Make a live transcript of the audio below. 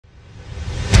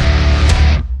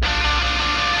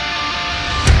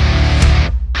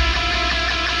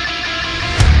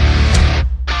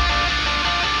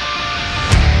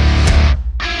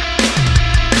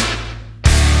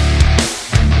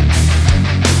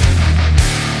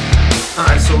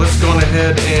let's go on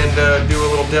ahead and do a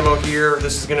little demo here.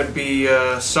 This is going to be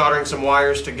soldering some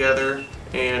wires together,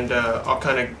 and I'll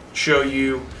kind of show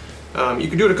you. You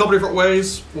can do it a couple different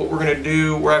ways. What we're going to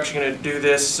do, we're actually going to do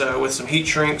this with some heat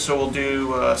shrink. So we'll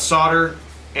do solder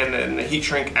and then the heat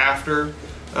shrink after.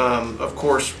 Of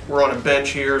course, we're on a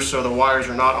bench here, so the wires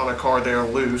are not on the car; they are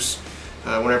loose.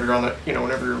 Whenever you're on the,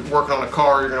 whenever you're working on a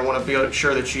car, you're going to want to be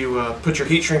sure that you put your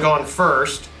heat shrink on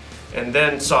first and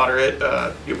then solder it.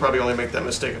 You'll probably only make that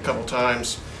mistake a couple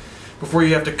times before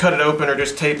you have to cut it open or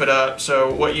just tape it up.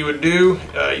 So what you would do,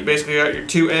 you basically got your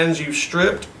two ends you've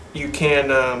stripped. You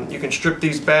can strip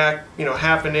these back,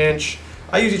 half an inch.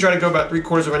 I usually try to go about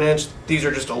 3/4 of an inch. These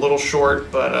are just a little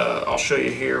short, but I'll show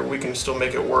you here. We can still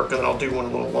make it work, and then I'll do one a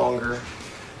little longer.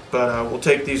 But we'll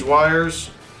take these wires.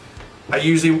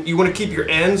 You want to keep your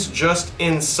ends just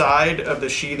inside of the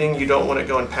sheathing. You don't want it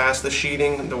going past the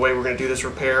sheathing the way we're going to do this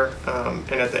repair.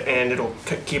 And at the end, it'll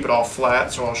keep it all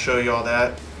flat, so I'll show you all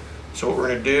that. So what we're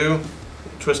going to do,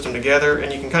 twist them together,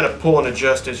 and you can kind of pull and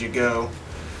adjust as you go.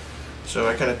 So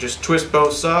I kind of just twist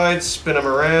both sides, spin them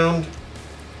around.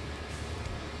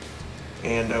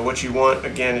 And what you want,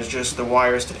 again, is just the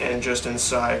wires to end just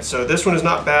inside. So this one is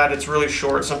not bad. It's really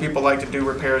short. Some people like to do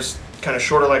repairs kind of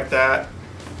shorter like that.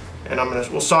 And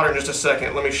we'll solder in just a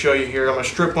second. Let me show you here. I'm going to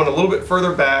strip one a little bit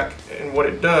further back, and what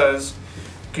it does,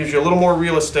 gives you a little more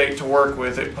real estate to work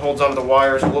with. It holds onto the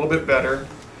wires a little bit better.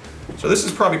 So this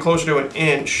is probably closer to an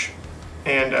inch,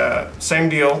 and same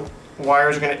deal.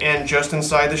 Wires are going to end just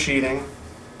inside the sheathing.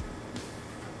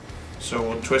 So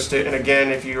we'll twist it, and again,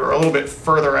 if you're a little bit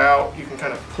further out, you can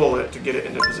kind of pull it to get it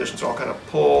into position. So I'll kind of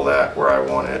pull that where I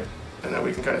want it, and then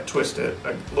we can kind of twist it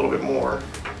a little bit more.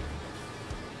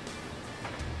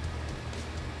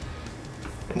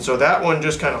 And so that one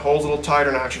just kind of holds a little tighter,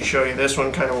 and I'll actually show you. This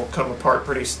one kind of will come apart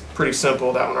pretty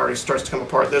simple. That one already starts to come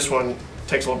apart. This one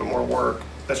takes a little bit more work.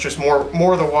 That's just more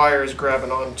of the wires grabbing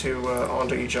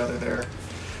onto each other there.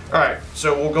 All right,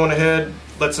 so we'll go ahead.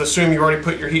 Let's assume you already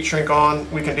put your heat shrink on.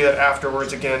 We can do that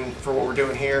afterwards again for what we're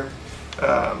doing here.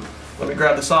 Let me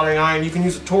grab the soldering iron. You can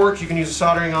use a torch, you can use a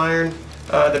soldering iron.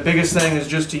 The biggest thing is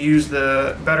just to use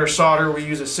the better solder. We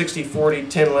use a 60/40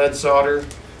 tin lead solder,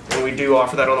 and we do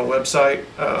offer that on the website.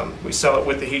 We sell it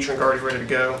with the heat shrink already ready to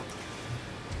go.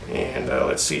 And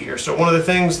let's see here. So one of the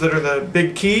things that are the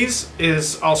big keys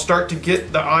is I'll start to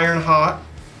get the iron hot,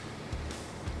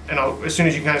 and as soon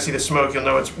as you kind of see the smoke, you'll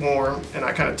know it's warm, and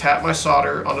I kind of tap my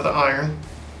solder onto the iron,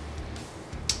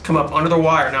 come up under the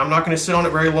wire. Now I'm not going to sit on it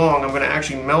very long. I'm going to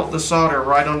actually melt the solder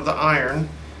right onto the iron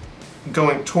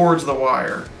going towards the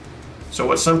wire. So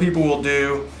what some people will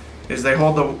do is they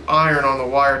hold the iron on the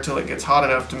wire till it gets hot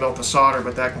enough to melt the solder,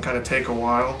 but that can kind of take a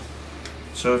while.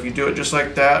 So if you do it just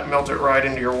like that, melt it right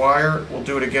into your wire. We'll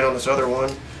do it again on this other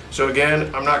one. So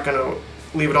again, I'm not going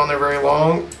to leave it on there very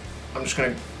long. I'm just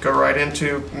going to go right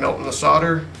into melting the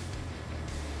solder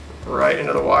right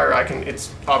into the wire.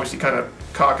 It's obviously kind of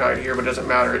cockeyed here, but it doesn't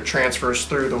matter. It transfers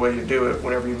through the way you do it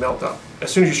whenever you melt up.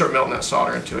 As soon as you start melting that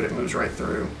solder into it, it moves right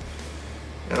through.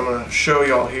 And I'm going to show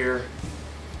y'all here.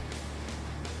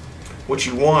 What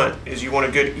you want is you want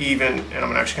a good even, and I'm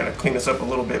going to actually kind of clean this up a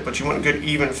little bit, but you want a good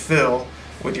even fill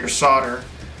with your solder.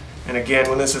 And again,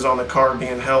 when this is on the car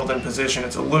being held in position,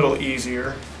 it's a little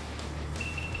easier.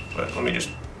 But let me just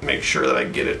make sure that I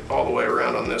get it all the way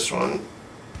around on this one.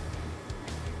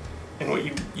 And what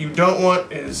you don't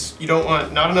want is, you don't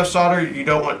want not enough solder, you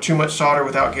don't want too much solder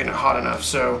without getting it hot enough.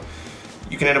 So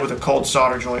you can end up with a cold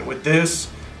solder joint. With this,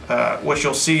 what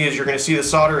you'll see is you're going to see the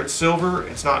solder, it's silver.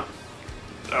 It's not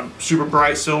super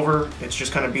bright silver, it's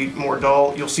just kind of be more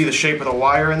dull. You'll see the shape of the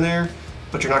wire in there,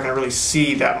 but you're not going to really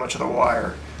see that much of the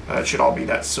wire. It should all be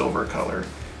that silver color.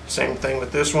 Same thing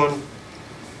with this one.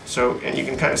 So, and you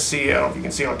can kind of see, I don't know if you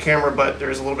can see on camera, but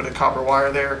there's a little bit of copper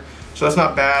wire there. So that's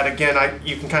not bad. Again,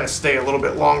 you can kind of stay a little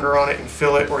bit longer on it and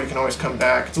fill it, or you can always come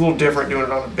back. It's a little different doing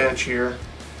it on the bench here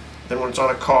than when it's on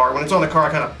a car. When it's on the car,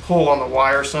 I kind of pull on the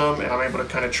wire some, and I'm able to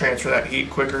kind of transfer that heat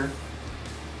quicker.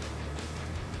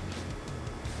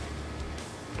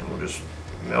 And we'll just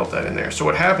melt that in there. So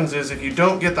what happens is, if you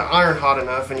don't get the iron hot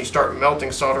enough and you start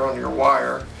melting solder onto your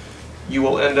wire, you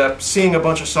will end up seeing a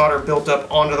bunch of solder built up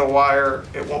onto the wire.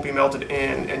 It won't be melted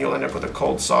in, and you'll end up with a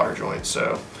cold solder joint.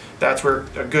 So that's where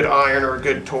a good iron or a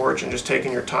good torch and just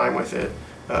taking your time with it.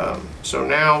 So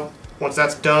now, once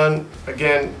that's done,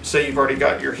 again, say you've already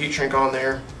got your heat shrink on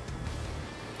there,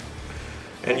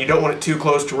 and you don't want it too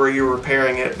close to where you're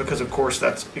repairing it, because of course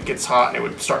it gets hot and it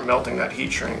would start melting that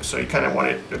heat shrink. So you kind of want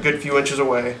it a good few inches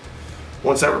away.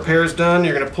 Once that repair is done,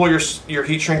 you're going to pull your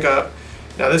heat shrink up.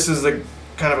 Now this is the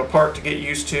kind of a part to get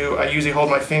used to. I usually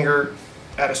hold my finger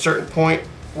at a certain point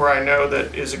where I know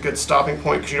that is a good stopping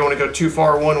point, because you don't want to go too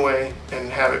far one way and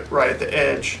have it right at the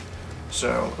edge.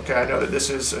 So, okay, I know that this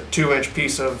is a 2-inch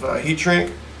piece of heat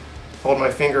shrink. Hold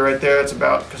my finger right there. It's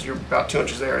about, because you're about 2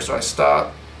 inches there. So I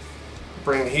stop,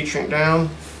 bring the heat shrink down.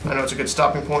 I know it's a good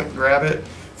stopping point. Grab it.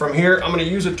 From here, I'm going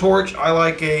to use a torch. I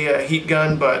like a heat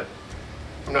gun, but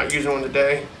I'm not using one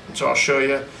today, so I'll show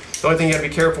you. The only thing you have to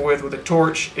be careful with a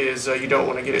torch is you don't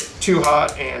want to get it too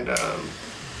hot and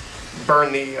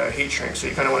burn the heat shrink. So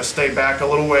you kind of want to stay back a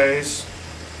little ways.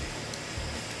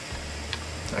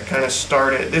 I kind of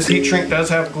start it. This heat shrink does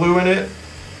have glue in it,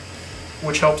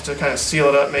 which helps to kind of seal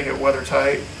it up, make it weather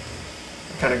tight.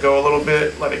 Kind of go a little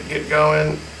bit, let it get going,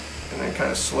 and then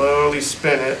kind of slowly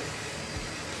spin it.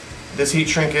 This heat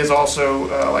shrink is also,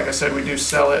 like I said, we do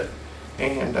sell it,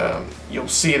 and you'll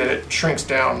see that it shrinks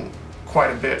down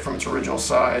quite a bit from its original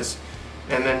size.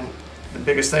 And then the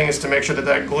biggest thing is to make sure that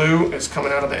that glue is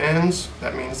coming out of the ends.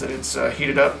 That means that it's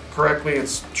heated up correctly,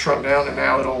 it's shrunk down, and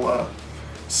now it'll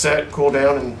set, cool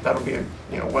down, and that'll be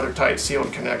a weather tight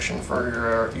sealed connection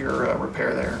for your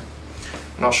repair there.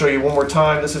 And I'll show you one more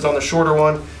time. This is on the shorter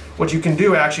one. What you can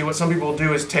do, actually, what some people will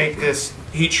do is take this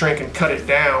heat shrink and cut it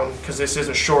down, because this is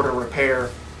a shorter repair.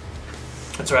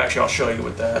 And so actually I'll show you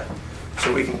with that.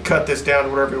 So we can cut this down to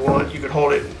whatever you want. You could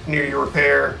hold it near your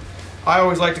repair. I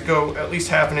always like to go at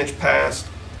least ½ inch past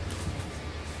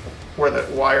where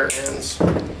the wire ends.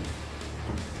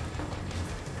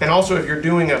 And also, if you're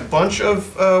doing a bunch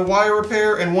of wire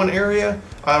repair in one area,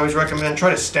 I always recommend try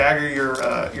to stagger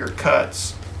your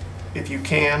cuts if you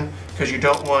can, because you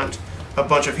don't want a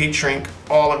bunch of heat shrink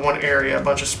all in one area, a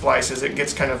bunch of splices. It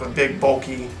gets kind of a big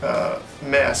bulky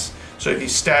mess. So if you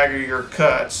stagger your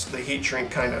cuts, the heat shrink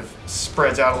kind of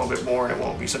spreads out a little bit more, and it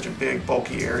won't be such a big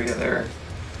bulky area there,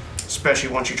 especially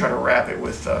once you try to wrap it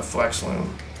with flex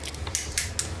loom.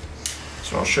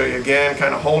 So I'll show you again.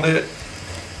 Kind of hold it,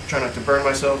 try not to burn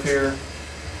myself here,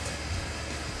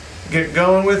 get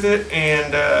going with it.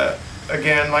 And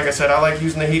again, like I said, I like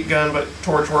using the heat gun, but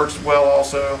torch works well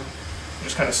also.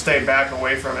 Just kind of stay back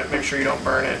away from it, make sure you don't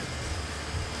burn it,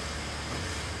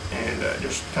 and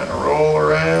just kind of roll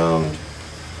around.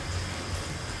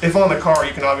 If on the car,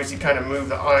 you can obviously kind of move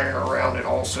the iron around it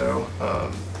also.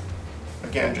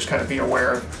 Again, just kind of be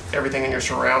aware of everything in your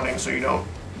surroundings so you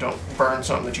don't burn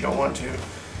something that you don't want to.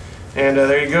 And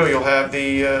there you go. You'll have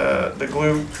the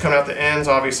glue coming out the ends.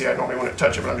 Obviously, I don't really want to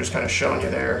touch it, but I'm just kind of showing you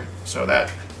there. So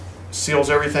that seals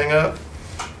everything up,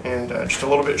 and just a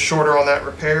little bit shorter on that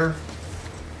repair.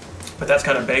 But that's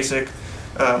kind of basic.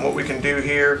 What we can do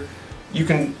here,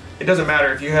 it doesn't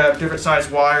matter if you have different size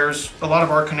wires. A lot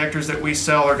of our connectors that we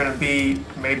sell are going to be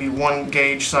maybe 1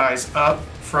 gauge size up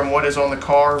from what is on the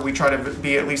car. We try to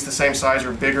be at least the same size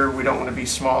or bigger. We don't want to be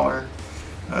smaller.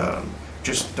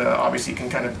 Obviously you can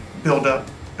kind of build up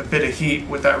a bit of heat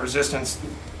with that resistance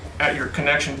at your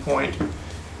connection point.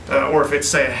 Or if it's,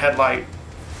 say, a headlight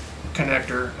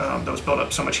connector, those build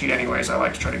up so much heat anyways. I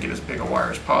like to try to get as big a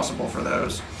wire as possible for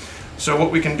those. So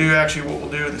what we can do, actually, what we'll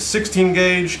do, the 16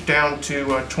 gauge down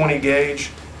to 20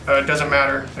 gauge. It doesn't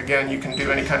matter. Again, you can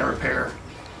do any kind of repair.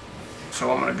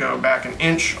 So I'm going to go back 1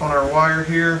 inch on our wire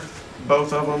here,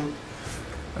 both of them,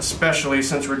 especially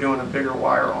since we're doing a bigger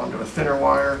wire onto a thinner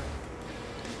wire.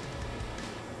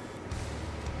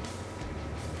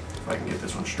 If I can get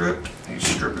this one stripped. These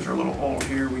strippers are a little old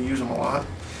here. We use them a lot.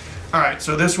 Alright,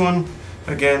 so this one,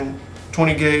 again,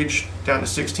 20 gauge down to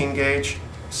 16 gauge.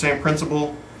 Same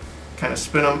principle. Kind of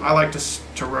spin them. I like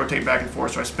to rotate back and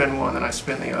forth, so I spin one, then I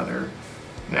spin the other.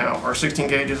 Now, our 16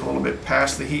 gauge is a little bit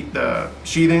past the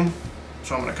sheathing,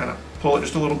 so I'm going to kind of pull it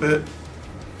just a little bit.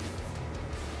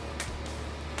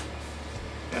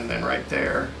 And then right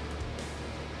there,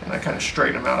 and I kind of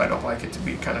straighten them out. I don't like it to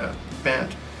be kind of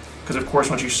bent, because of course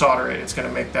once you solder it, it's going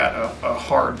to make that a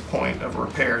hard point of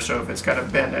repair. So if it's got a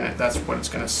bend in it, that's what it's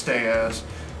going to stay as.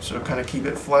 So kind of keep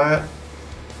it flat.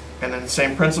 And then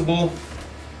same principle.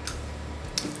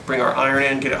 Bring our iron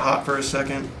in, get it hot for a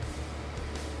second.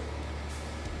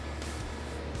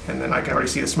 And then I can already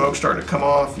see the smoke starting to come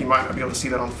off. You might not be able to see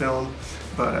that on film,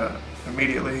 but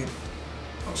immediately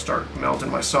I'll start melting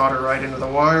my solder right into the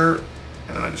wire,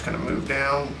 and then I just kind of move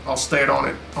down. I'll stay on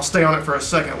it for a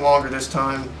second longer this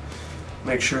time.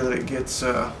 Make sure that it gets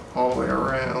all the way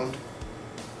around.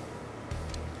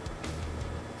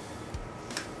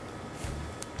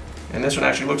 And this one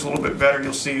actually looks a little bit better.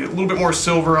 You'll see a little bit more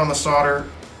silver on the solder.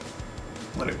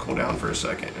 Let it cool down for a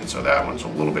second. And so that one's a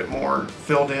little bit more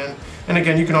filled in. And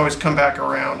again, you can always come back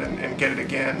around and get it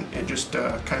again. It just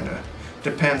kind of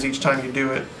depends each time you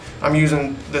do it. I'm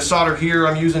using the solder here.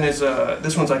 I'm using this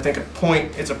one's, I think,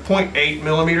 it's a 0.8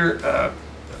 millimeter.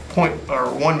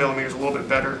 1 millimeter is a little bit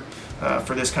better.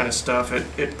 for this kind of stuff.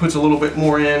 It puts a little bit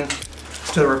more in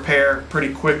to the repair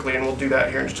pretty quickly, and we'll do that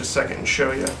here in just a second and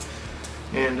show you.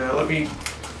 And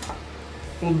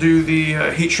we'll do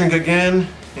the heat shrink again,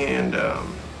 and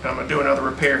I'm going to do another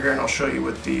repair here, and I'll show you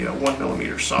with the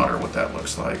 1mm solder what that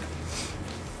looks like.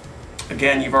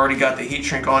 Again, you've already got the heat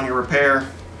shrink on your repair.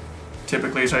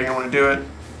 Typically is how you want to do it.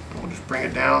 We'll just bring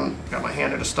it down. Got my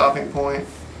hand at a stopping point.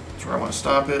 That's where I want to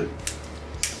stop it.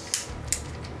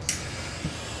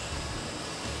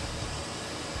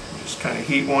 Just kind of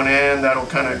heat one end. That'll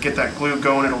kind of get that glue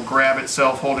going. It'll grab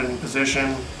itself, hold it in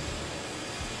position.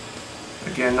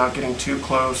 Again, not getting too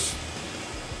close.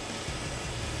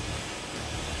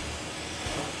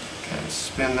 Kind of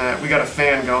spin that. We got a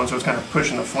fan going, so it's kind of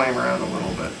pushing the flame around a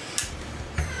little bit.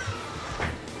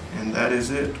 And that is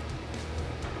it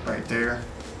right there.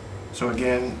 So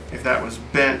again, if that was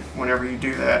bent, whenever you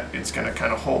do that, it's going to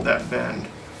kind of hold that bend.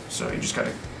 So you just got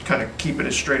to kind of keep it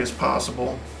as straight as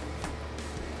possible.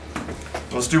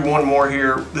 Let's do one more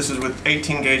here. This is with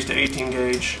 18 gauge to 18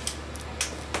 gauge.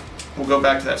 We'll go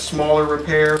back to that smaller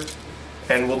repair,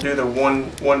 and we'll do the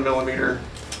 1mm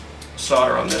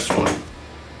solder on this one.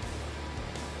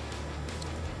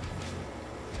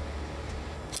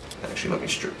 Actually, let me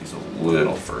strip these a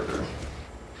little further.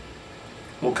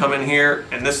 We'll come in here,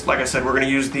 and this, like I said, we're going to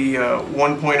use the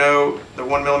 1.0, the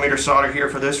 1mm solder here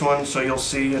for this one, so you'll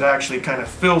see it actually kind of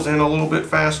fills in a little bit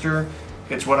faster.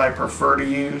 It's what I prefer to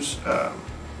use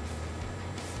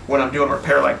when I'm doing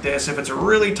repair like this. If it's a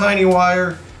really tiny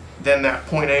wire, then that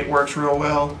 0.8 works real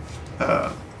well.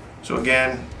 So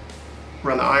again,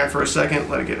 run the iron for a second,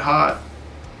 let it get hot.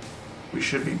 We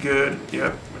should be good.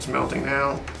 Yep, it's melting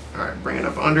now. All right, bring it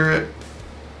up under it.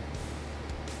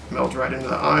 Melt right into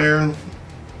the iron,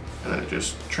 and then it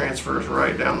just transfers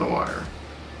right down the wire.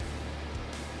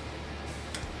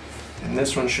 And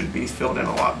this one should be filled in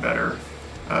a lot better,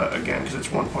 again, because it's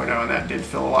 1.0, and that did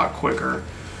fill a lot quicker.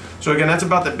 So again, that's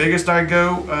about the biggest I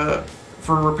go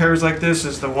for repairs like this,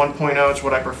 is the 1.0. It's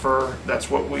what I prefer. That's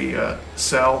what we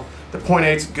sell. The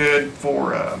 0.8 is good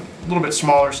for a little bit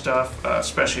smaller stuff,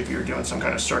 especially if you're doing some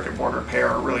kind of circuit board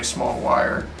repair or really small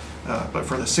wire. But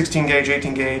for the 16 gauge,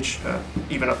 18 gauge,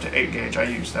 even up to 8 gauge, I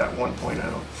use that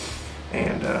 1.0.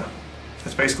 And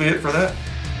that's basically it for that.